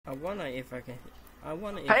I wonder if I can. I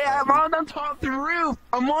wonder if. Hey, I'm on the top of the roof.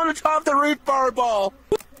 I'm on the top of the roof, Fireball.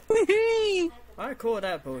 I call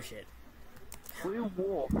that bullshit. Blue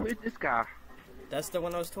Wolf. Who's this guy? That's the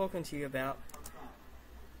one I was talking to you about.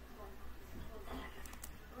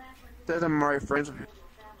 Says I'm my friends.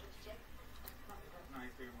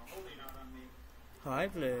 Hi,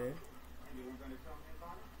 Blue.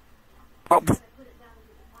 Oh. Blue.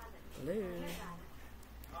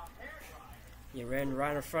 You ran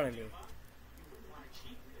right in front of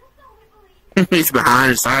me. He's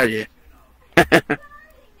behind inside you.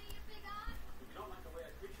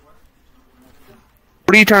 What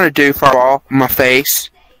are you trying to do, Fireball? My face?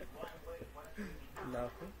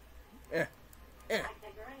 Nothing.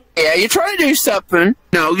 Yeah, you're trying to do something.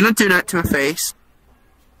 No, you're not doing that to my face.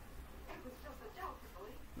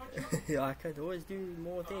 I could always do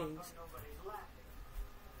more things.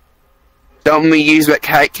 Don't me use that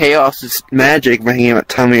chaos' magic for him.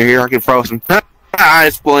 Tell me here I can throw some. I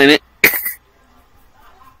explain it.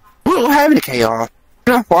 We don't have any chaos.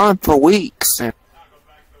 We're not flying for weeks. No,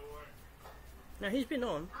 he's been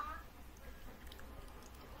on.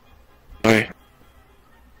 Wait.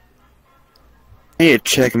 I need to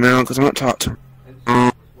check him out because I'm not talking to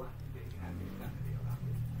him.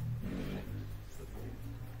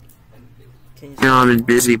 No, I've been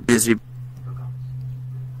busy.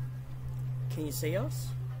 Can you see us?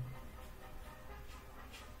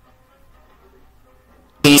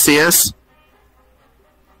 Can you see us?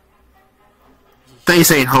 Thing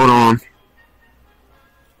saying, hold on.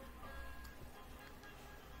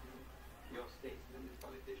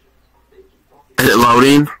 Is it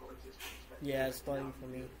loading? Yeah, it's loading for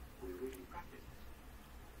me.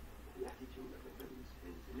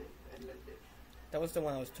 That was the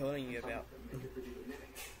one I was telling you about.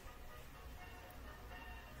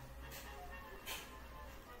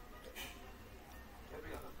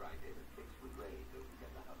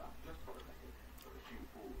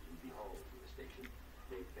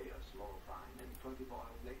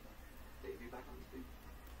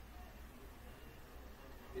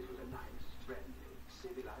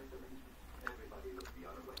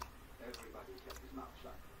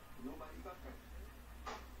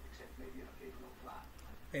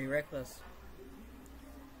 Very reckless.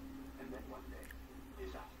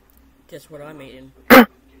 Guess what I'm eating?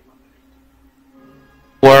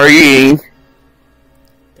 What are you eating?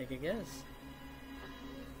 Take a guess.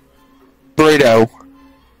 Burrito.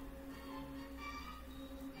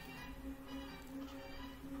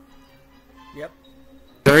 Yep.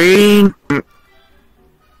 Green.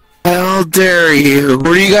 How dare you?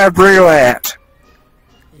 Where do you got burrito at?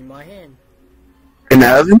 In my hand. In the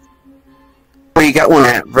oven? Where you got one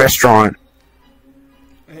at? Restaurant.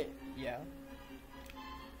 Yeah.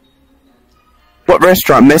 What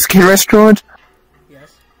restaurant? Mexican restaurant?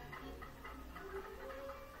 Yes.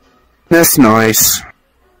 That's nice.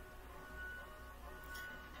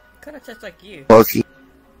 Kinda tastes like you. Lucky.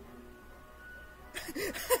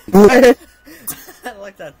 What? I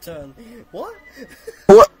like that turn. What?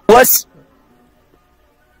 What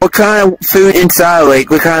kind of food inside? Like,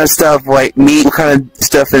 what kind of stuff? Like, meat? What kind of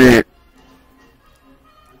stuff in it?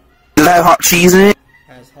 Does it have hot cheese in it?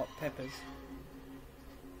 Has hot peppers.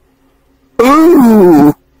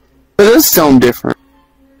 Ooh! That does sound different.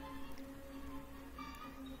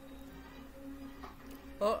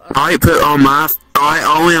 Oh, I put on my... I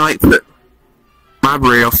only like put my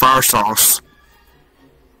burrito fire sauce.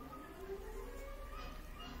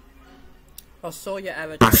 I saw your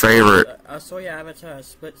avatar. My favorite. I saw your avatar a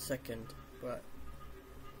split second, but...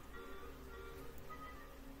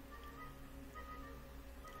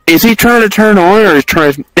 Is he trying to turn on, or is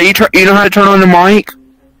trying to... You know how to turn on the mic?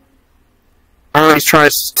 Or he's trying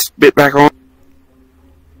to spit back on?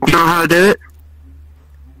 You know how to do it?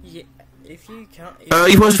 Yeah, if you can't...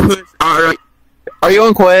 You supposed to put... Alright. Are you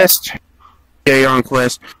on Quest? Yeah, you're on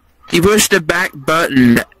Quest. You push the back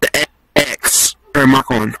button, the X, or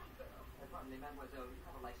mark on.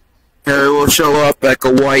 It will show up like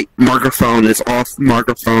a white microphone. It's off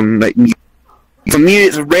microphone, like mute. It's mute.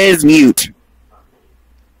 It's red is mute.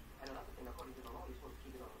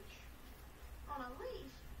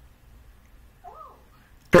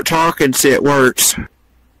 Start talking, see it works.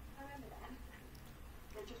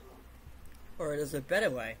 Or there's a better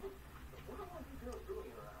way.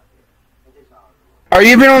 Are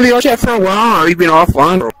you been on the chat for a while, or have you been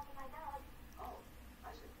offline?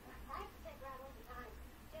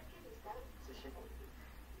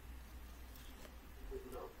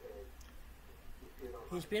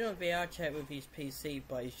 He's been on VR chat with his PC,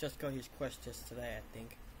 but he's just got his Quest just today, I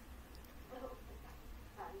think.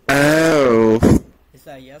 Oh. Is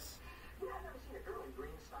that yes?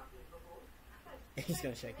 He's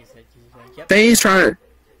gonna shake his head. He's like, yep. I think he's trying to.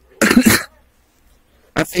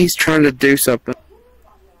 I think he's trying to do something.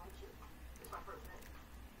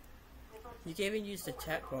 You can even use the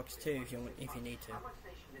chat box too if you need to.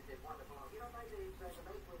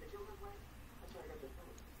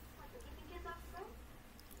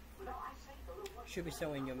 Should be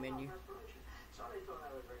so in your menu.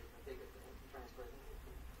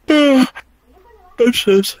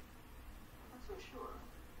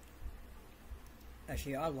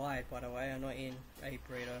 Actually, I lied, by the way. I'm not in a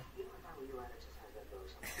burrito.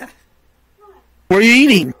 What are you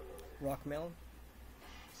eating? Rock melon.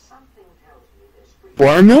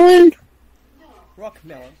 Watermelon? Rock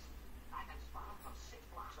melon.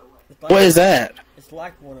 What is that? It's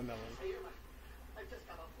like watermelon.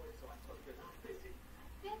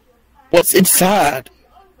 What's inside?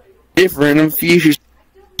 Different. I'm confused.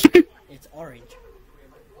 It's orange.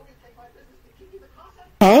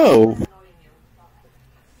 Oh.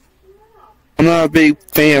 I'm not a big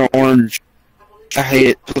fan of orange. I hate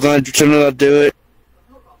it. Because I do it.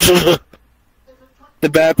 The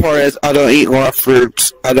bad part is I don't eat a lot of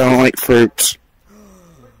fruits. I don't like fruits.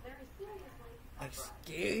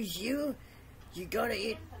 Excuse you? You gotta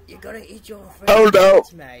eat your fruits, Oh no.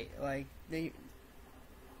 mate. Like, they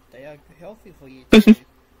are healthy for you too.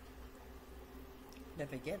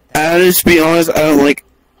 Never get that. I'll just be honest,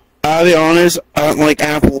 I'll be honest, I don't like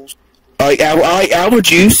apples. I like apple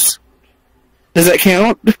juice. Does that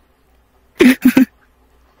count?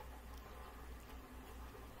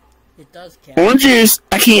 It does count. Orange juice,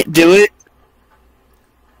 I can't do it.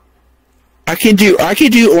 I can do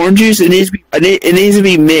orange juice. It needs to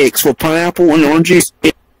be mixed with pineapple and orange juice.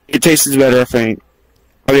 It tastes better, I think.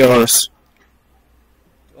 I'll be honest.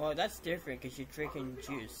 Well, that's different because you're drinking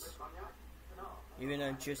juice. Even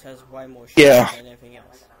though juice has way more sugar than anything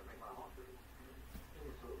else.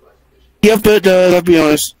 Yep, it does. I'll be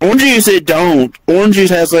honest. Orange juice, it don't. Orange juice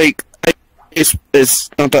has it's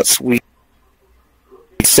not that sweet.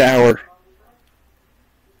 It's sour.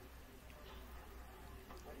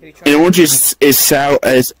 And orange juice is sour,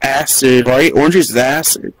 is acid, right? Orange juice is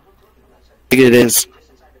acid. I think it is.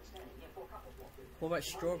 What about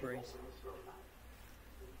strawberries?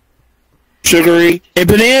 Sugary. And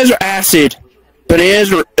bananas are acid.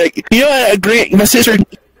 Bananas are, you know, my sister,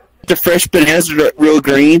 the fresh bananas are real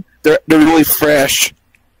green. They're really fresh.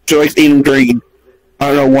 She likes eating green. I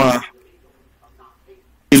don't know why.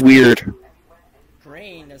 It's weird.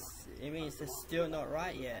 Green, it means it's still not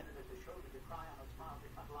right yet.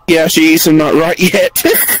 Yeah, she eats them not right yet.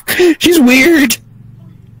 She's weird.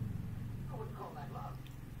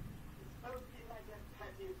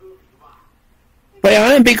 Like,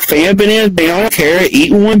 I'm a big fan of bananas, but I don't care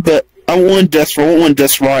eating one, but I want one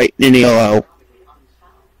just right in yellow.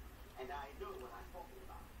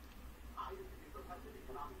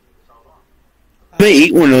 I may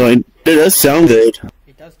eat one of them. It does sound good.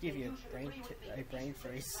 It does give you a brain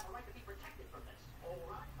freeze.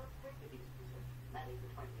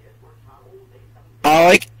 I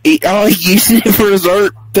like using it for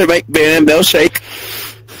dessert to make banana milkshake.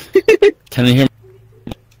 Can you hear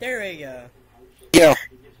me? There we go. Yeah.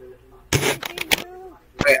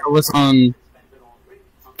 I was on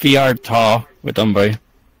VR Tall with Umbre.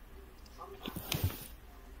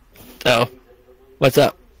 So, what's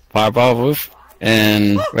up? Fireball Roof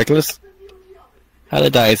and Reckless? How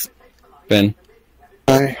the dice been?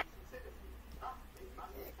 Hi.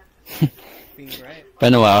 Been great.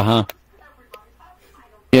 Been a while, huh?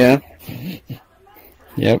 Yeah.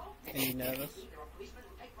 Yep. Are you nervous?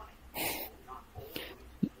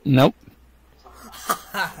 Nope.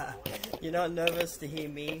 You're not nervous to hear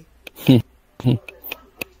me?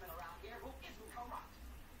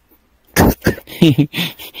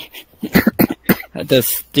 I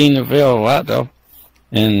just seen the video a lot though,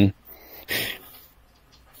 and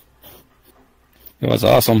it was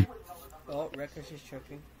awesome. Oh, Reckless is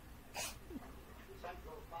choking.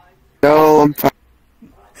 No, I'm fine.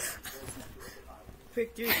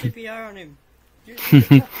 Quick, do CPR on him. Do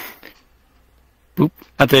CPR. Boop.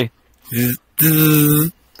 Ate.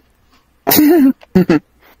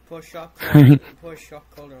 Pour shock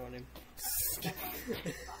collar on him.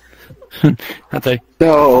 Ate.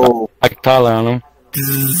 No. I can collar on him.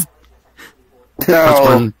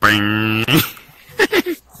 No.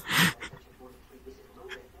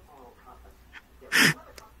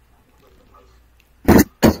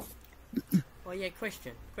 Oh yeah,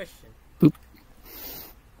 question. Boop.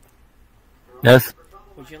 Yes.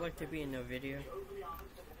 Would you like to be in a video?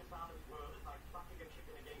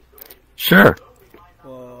 Sure.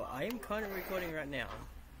 Well, I am kind of recording right now,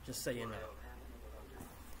 just so you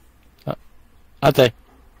know. Ate.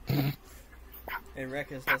 And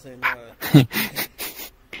Reckless doesn't know it.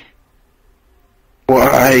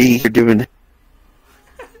 Why you're doing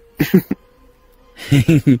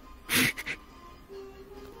The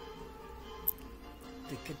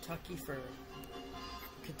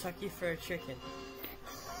Kentucky Fried Chicken.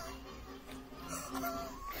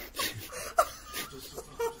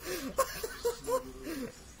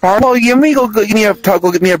 Carlo, give me go get me a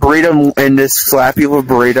burrito and just slap you with a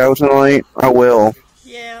burrito tonight. I will.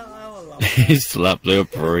 Yeah, I will. He slapped the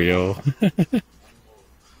burrito.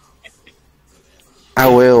 I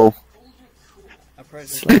will. I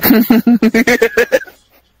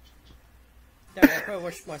probably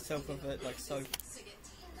wash myself with it like soap.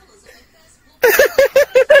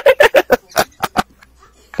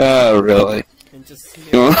 Oh, really? And just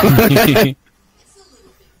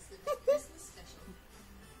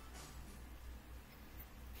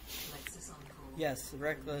Yes,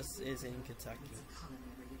 Reckless is in Kentucky.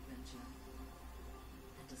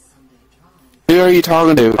 Who are you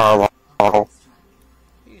talking to, Carlo? Who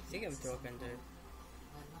do you think I'm talking to?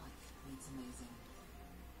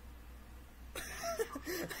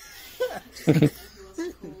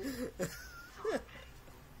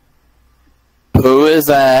 Who is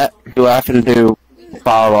that? You laughing to,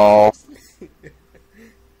 Carlo?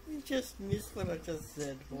 You just missed what I just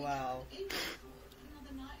said. Wow.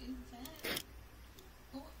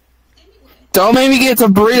 Don't make me get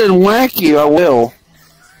some burrito and whack you. I will.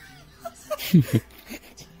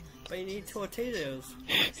 But you need tortillas.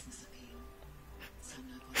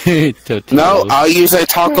 No, I'll use a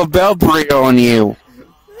Taco Bell burrito on you.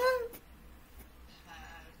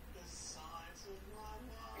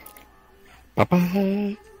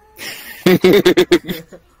 Bye-bye.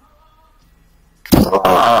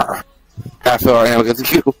 I feel like I'm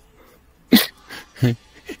against you. What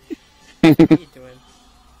are you doing?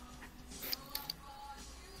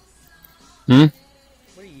 Hmm?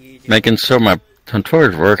 What are you doing? Making sure my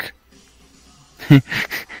controllers work. What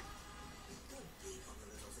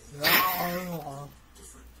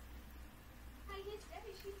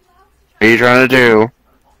are you trying to do?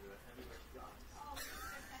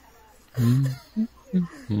 Are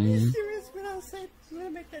you serious when I said you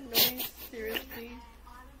wanna make that noise? Seriously?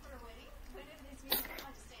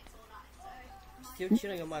 Still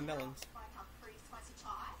chewing on my melons.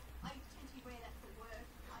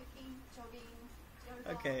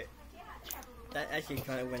 Okay. That actually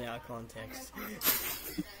kind of went out of context.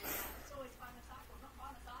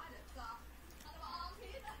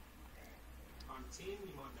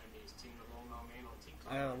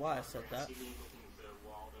 I don't know why I said that.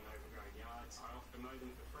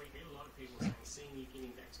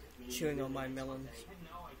 Chewing on my melons.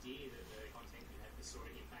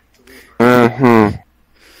 Mm-hmm.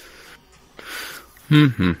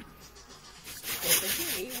 Did you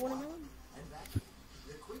eat watermelon?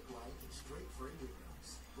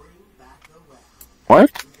 What?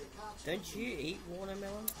 Don't you eat